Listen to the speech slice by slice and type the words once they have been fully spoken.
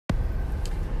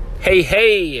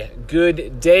Hey,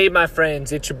 good day, my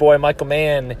friends. It's your boy, Michael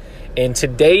Mann, and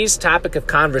today's topic of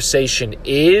conversation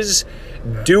is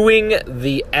doing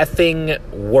the effing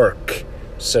work.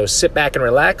 So sit back and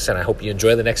relax, and I hope you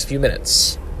enjoy the next few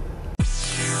minutes.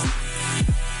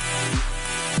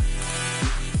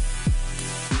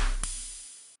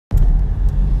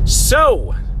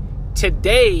 So,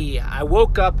 today I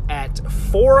woke up at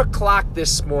 4 o'clock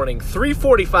this morning,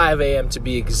 3:45 a.m. to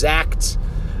be exact,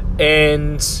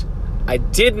 and I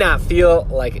did not feel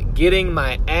like getting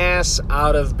my ass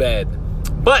out of bed,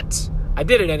 but I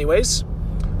did it anyways.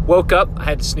 Woke up, I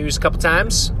had to snooze a couple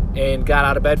times, and got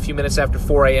out of bed a few minutes after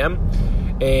 4 a.m.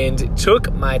 and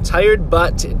took my tired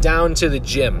butt down to the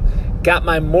gym. Got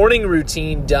my morning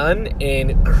routine done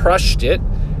and crushed it.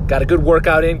 Got a good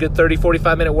workout in, good 30,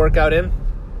 45-minute workout in.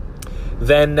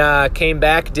 Then came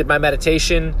back, did my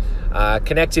meditation,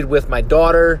 connected with my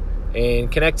daughter,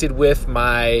 and connected with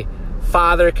my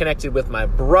father, connected with my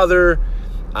brother.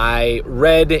 I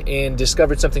read and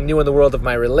discovered something new in the world of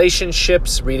my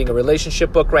relationships, reading a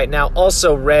relationship book right now.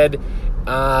 Also read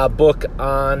a book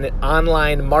on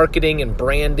online marketing and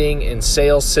branding and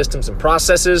sales systems and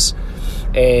processes,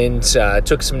 and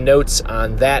took some notes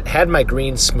on that. Had my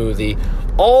green smoothie,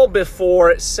 all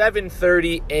before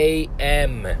 7:30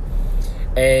 a.m.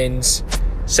 And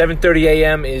 7:30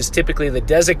 a.m. is typically the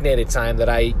designated time that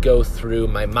I go through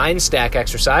my mind stack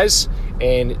exercise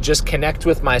and just connect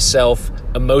with myself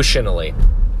emotionally.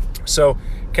 So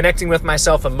connecting with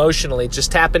myself emotionally,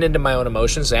 just tapping into my own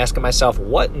emotions, asking myself,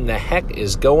 what in the heck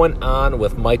is going on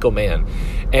with Michael Mann?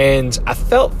 And I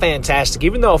felt fantastic.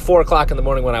 Even though at 4 o'clock in the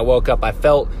morning when I woke up, I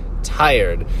felt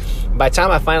tired. By the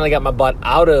time I finally got my butt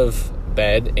out of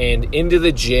bed and into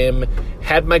the gym,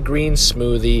 had my green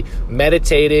smoothie,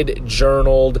 meditated,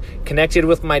 journaled, connected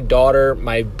with my daughter,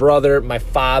 my brother, my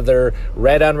father,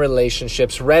 read on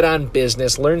relationships, read on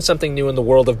business, learned something new in the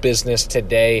world of business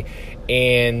today,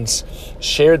 and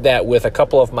shared that with a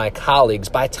couple of my colleagues.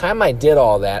 By the time I did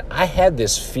all that, I had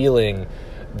this feeling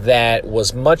that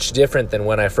was much different than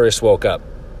when I first woke up.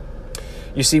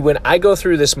 You see, when I go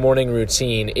through this morning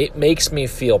routine, it makes me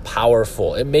feel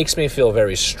powerful. It makes me feel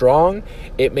very strong.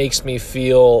 It makes me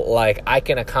feel like I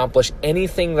can accomplish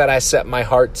anything that I set my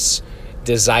heart's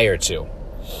desire to.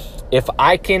 If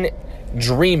I can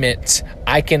dream it,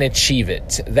 I can achieve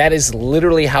it. That is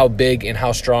literally how big and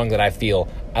how strong that I feel.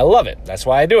 I love it. That's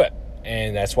why I do it.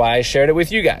 And that's why I shared it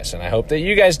with you guys. And I hope that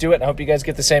you guys do it. And I hope you guys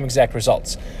get the same exact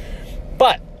results.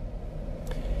 But,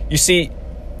 you see,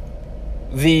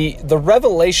 The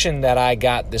revelation that I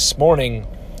got this morning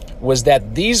was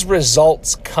that these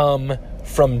results come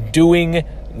from doing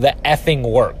the effing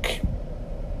work.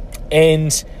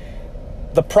 And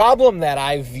the problem that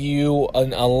I view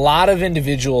in a lot of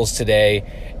individuals today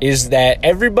is that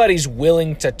everybody's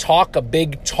willing to talk a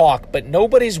big talk, but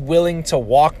nobody's willing to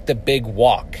walk the big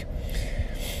walk.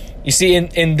 You see,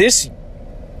 and this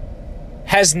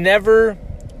has never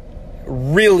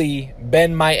really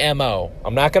been my MO.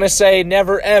 I'm not going to say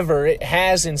never ever. It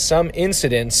has in some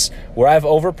incidents where I've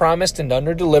overpromised and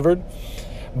underdelivered.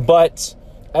 But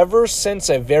ever since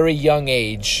a very young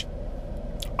age,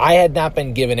 I had not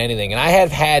been given anything. And I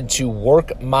have had to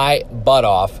work my butt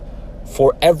off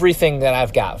for everything that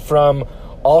I've got. From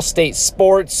all-state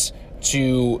sports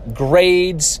to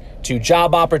grades to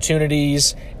job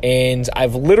opportunities. And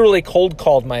I've literally cold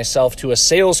called myself to a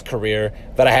sales career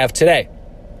that I have today.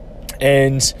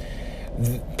 And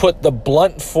put the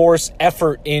blunt force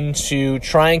effort into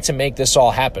trying to make this all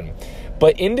happen.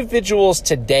 But individuals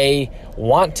today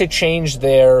want to change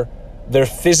their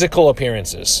physical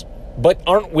appearances, but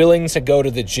aren't willing to go to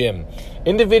the gym.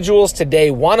 Individuals today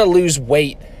want to lose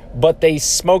weight, but they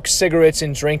smoke cigarettes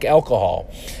and drink alcohol.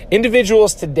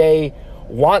 Individuals today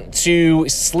want to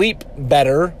sleep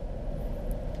better,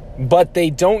 but they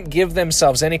don't give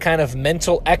themselves any kind of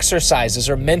mental exercises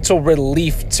or mental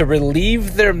relief to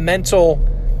relieve their mental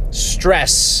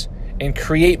stress and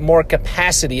create more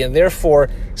capacity, and therefore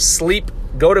sleep,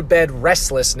 go to bed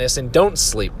restlessness, and don't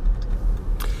sleep.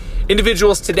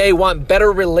 Individuals today want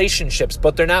better relationships,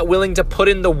 but they're not willing to put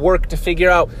in the work to figure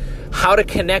out how to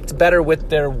connect better with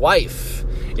their wife.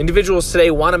 Individuals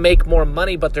today want to make more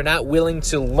money, but they're not willing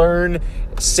to learn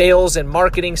sales and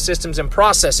marketing systems and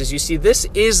processes. You see, this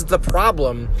is the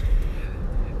problem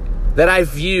that I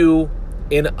view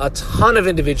in a ton of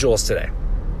individuals today.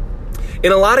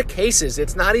 In a lot of cases,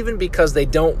 it's not even because they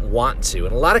don't want to.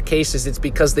 In a lot of cases, it's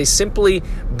because they simply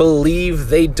believe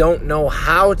they don't know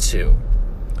how to.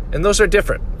 And those are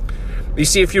different. You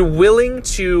see, if you're willing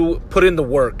to put in the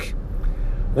work,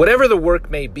 whatever the work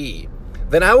may be,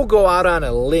 then I will go out on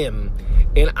a limb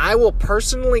and I will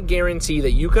personally guarantee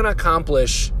that you can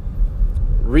accomplish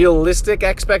realistic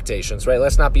expectations, right?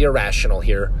 Let's not be irrational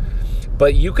here.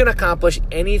 But you can accomplish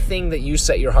anything that you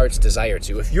set your heart's desire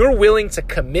to. If you're willing to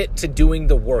commit to doing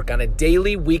the work on a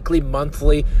daily, weekly,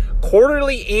 monthly,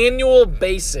 quarterly, annual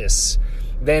basis,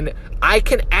 then I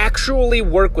can actually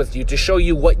work with you to show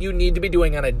you what you need to be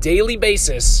doing on a daily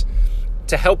basis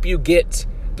to help you get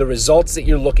the results that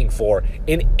you're looking for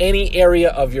in any area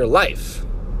of your life.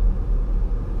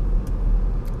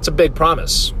 It's a big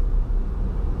promise.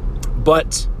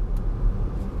 But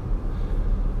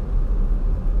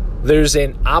there's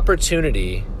an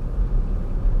opportunity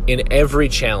in every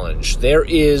challenge. There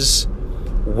is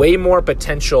way more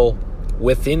potential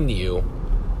within you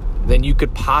than you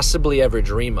could possibly ever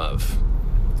dream of.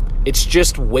 It's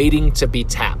just waiting to be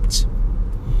tapped.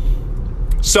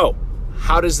 So,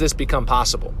 how does this become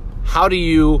possible? How do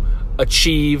you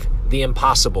achieve the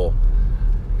impossible?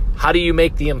 How do you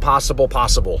make the impossible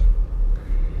possible?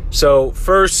 So,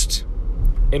 first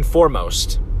and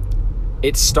foremost,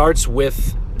 it starts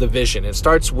with the vision. It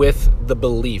starts with the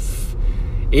belief.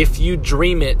 If you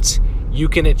dream it, you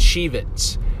can achieve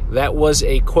it. That was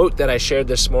a quote that I shared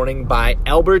this morning by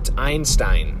Albert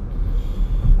Einstein.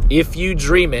 If you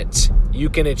dream it, you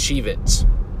can achieve it.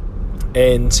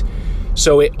 And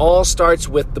so it all starts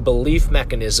with the belief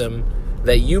mechanism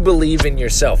that you believe in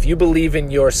yourself. You believe in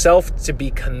yourself to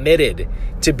be committed,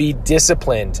 to be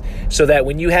disciplined, so that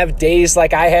when you have days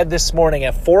like I had this morning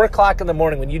at 4 o'clock in the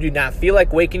morning when you do not feel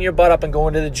like waking your butt up and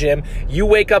going to the gym, you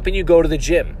wake up and you go to the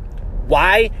gym.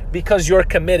 Why? Because you're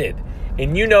committed.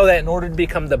 And you know that in order to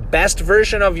become the best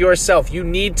version of yourself, you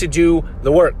need to do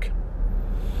the work.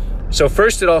 So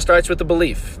first, it all starts with the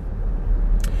belief.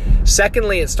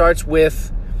 Secondly, it starts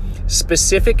with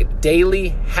specific daily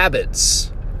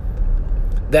habits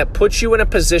that puts you in a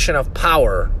position of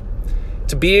power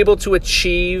to be able to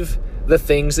achieve the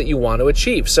things that you want to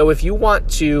achieve. So if you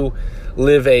want to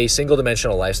live a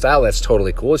single-dimensional lifestyle, that's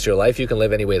totally cool. It's your life. You can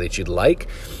live any way that you'd like.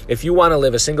 If you want to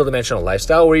live a single-dimensional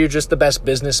lifestyle where you're just the best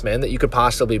businessman that you could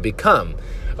possibly become,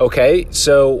 okay,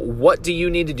 so what do you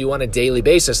need to do on a daily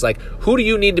basis? Like, who do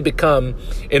you need to become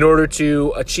in order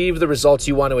to achieve the results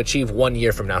you want to achieve 1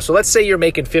 year from now? So let's say you're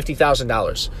making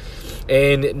 $50,000.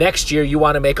 And next year you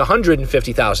want to make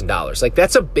 $150,000. Like,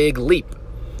 that's a big leap.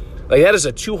 Like, that is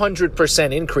a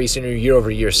 200% increase in your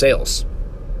year-over-year sales.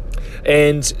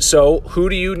 And so who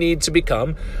do you need to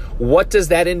become? What does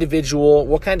that individual,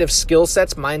 what kind of skill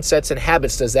sets, mindsets, and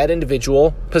habits does that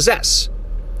individual possess?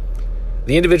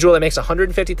 The individual that makes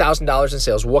 $150,000 in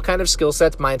sales, what kind of skill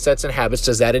sets, mindsets, and habits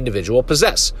does that individual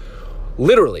possess?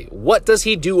 Literally, what does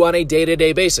he do on a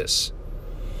day-to-day basis?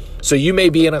 So you may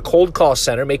be in a cold call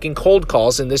center making cold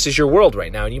calls, and this is your world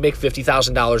right now, and you make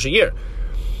 $50,000 a year.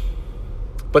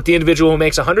 But the individual who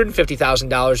makes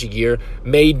 $150,000 a year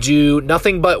may do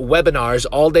nothing but webinars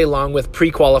all day long with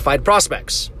pre-qualified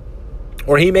prospects.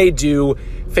 Or he may do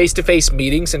face-to-face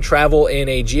meetings and travel in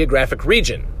a geographic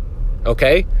region.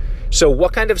 Okay? So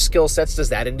what kind of skill sets does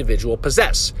that individual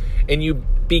possess? And you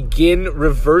begin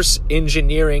reverse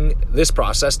engineering this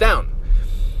process down.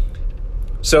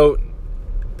 So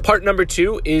part number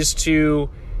 2 is to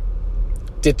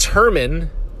determine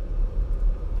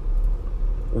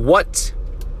what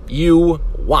you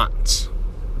want.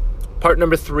 Part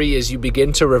number 3 is you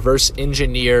begin to reverse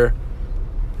engineer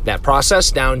that process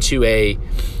down to a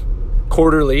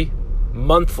quarterly,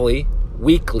 monthly,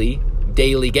 weekly,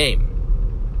 daily game.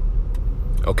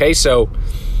 Okay, so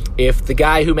if the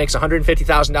guy who makes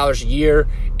 $150,000 a year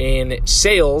in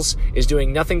sales is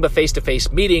doing nothing but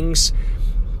face-to-face meetings,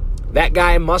 that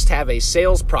guy must have a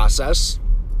sales process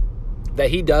that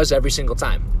he does every single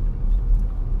time.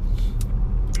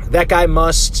 That guy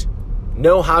must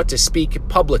know how to speak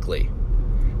publicly.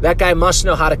 That guy must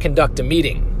know how to conduct a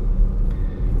meeting.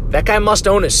 That guy must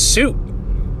own a suit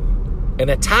and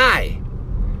a tie.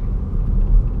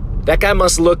 That guy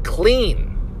must look clean.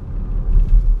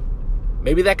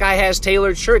 Maybe that guy has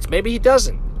tailored shirts. Maybe he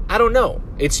doesn't. I don't know.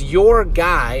 It's your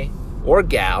guy or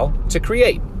gal to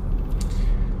create.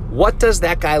 What does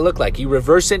that guy look like? You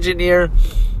reverse engineer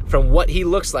from what he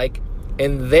looks like,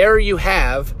 and there you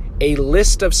have a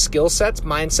list of skill sets,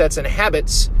 mindsets, and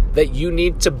habits that you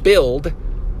need to build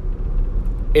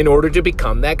in order to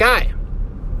become that guy.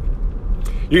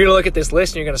 You're going to look at this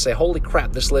list and you're going to say, holy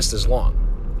crap, this list is long.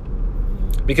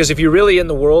 Because if you're really in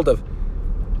the world of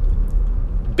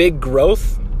big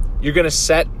growth, you're going to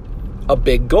set a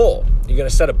big goal. You're going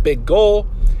to set a big goal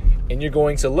and you're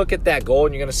going to look at that goal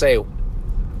and you're going to say,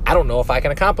 I don't know if I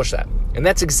can accomplish that. And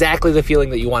that's exactly the feeling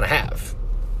that you want to have.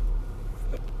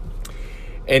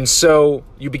 And so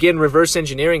you begin reverse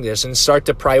engineering this and start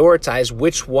to prioritize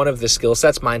which one of the skill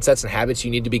sets, mindsets, and habits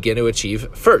you need to begin to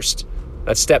achieve first.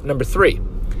 That's step number 3.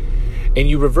 And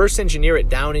you reverse engineer it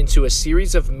down into a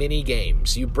series of mini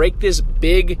games. You break this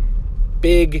big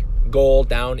goal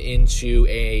down into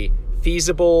a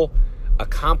feasible,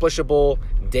 accomplishable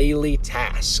daily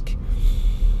task.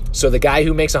 So the guy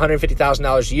who makes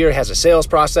 $150,000 a year has a sales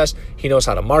process. He knows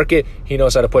how to market. He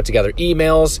knows how to put together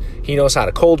emails. He knows how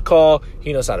to cold call.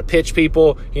 He knows how to pitch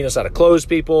people. He knows how to close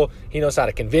people. He knows how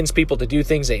to convince people to do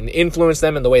things and influence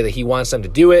them in the way that he wants them to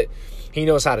do it. He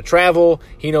knows how to travel.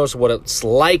 He knows what it's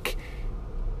like.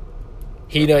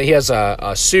 He has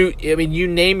a suit. I mean, you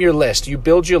name your list. You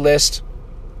build your list,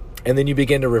 and then you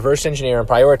begin to reverse engineer and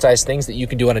prioritize things that you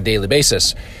can do on a daily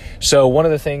basis. So one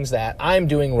of the things that I'm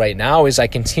doing right now is I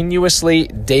continuously,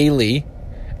 daily,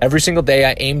 every single day,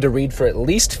 I aim to read for at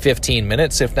least 15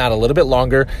 minutes, if not a little bit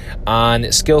longer,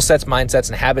 on skill sets, mindsets,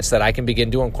 and habits that I can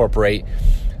begin to incorporate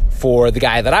for the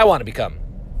guy that I want to become.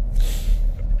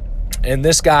 And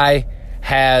this guy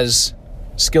has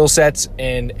skill sets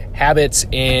and habits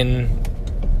in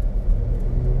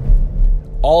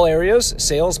all areas: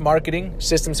 sales, marketing,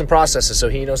 systems, and processes. So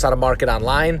he knows how to market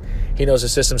online. He knows the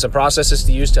systems and processes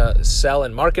to use to sell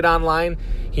and market online.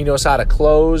 He knows how to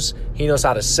close. He knows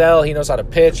how to sell. He knows how to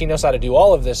pitch. He knows how to do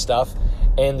all of this stuff.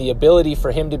 And the ability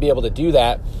for him to be able to do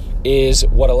that is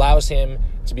what allows him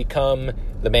to become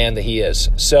the man that he is.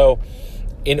 So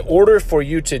in order for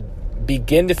you to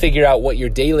begin to figure out what your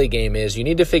daily game is, you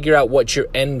need to figure out what your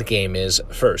end game is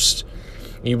first.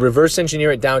 You reverse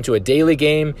engineer it down to a daily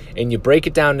game, and you break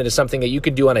it down into something that you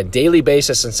can do on a daily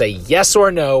basis and say, yes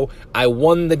or no, I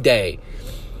won the day.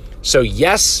 So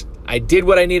yes, I did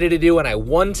what I needed to do and I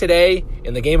won today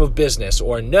in the game of business.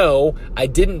 Or no, I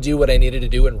didn't do what I needed to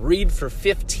do and read for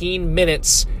 15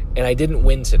 minutes and I didn't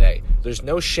win today. There's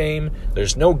no shame.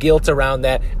 There's no guilt around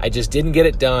that. I just didn't get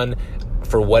it done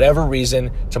for whatever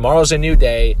reason. Tomorrow's a new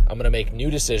day. I'm going to make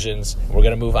new decisions. We're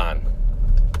going to move on.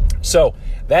 So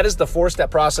that is the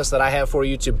 4-step process that I have for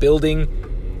you to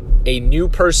building a new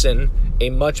person, a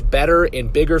much better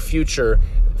and bigger future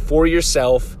for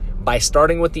yourself by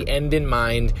starting with the end in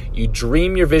mind. You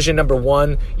dream your vision, number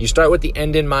 1. You start with the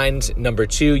end in mind, number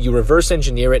 2. You reverse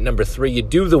engineer it, number 3. You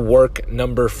do the work,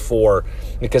 number 4.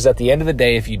 Because at the end of the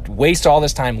day, if you waste all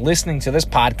this time listening to this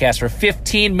podcast for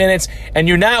 15 minutes and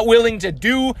you're not willing to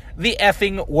do the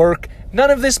effing work, none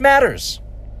of this matters.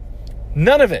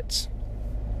 None of it.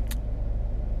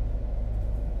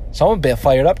 So I'm a bit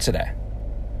fired up today.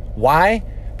 Why?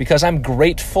 Because I'm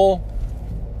grateful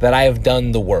that I have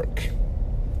done the work.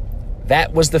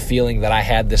 That was the feeling that I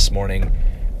had this morning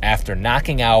after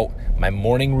knocking out my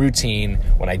morning routine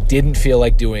when I didn't feel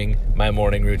like doing my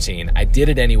morning routine. I did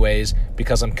it anyways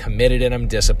because I'm committed and I'm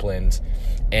disciplined.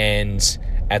 And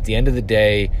at the end of the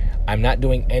day, I'm not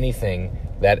doing anything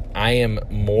that I am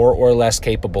more or less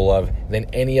capable of than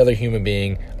any other human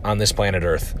being on this planet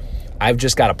Earth. I've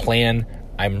just got a plan.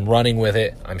 I'm running with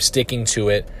it. I'm sticking to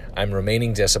it. I'm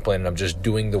remaining disciplined, and I'm just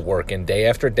doing the work. And day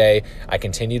after day, I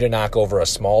continue to knock over a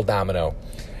small domino.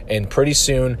 And pretty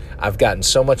soon, I've gotten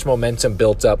so much momentum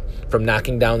built up from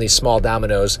knocking down these small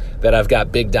dominoes that I've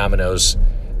got big dominoes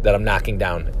that I'm knocking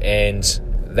down. And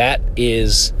that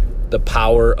is the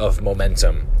power of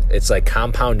momentum. It's like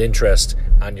compound interest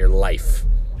on your life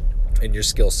and your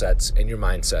skill sets and your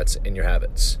mindsets and your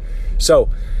habits. So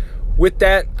with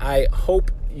that, I hope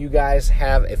you guys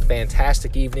have a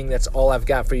fantastic evening. That's all I've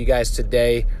got for you guys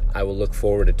today. I will look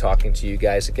forward to talking to you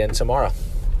guys again tomorrow.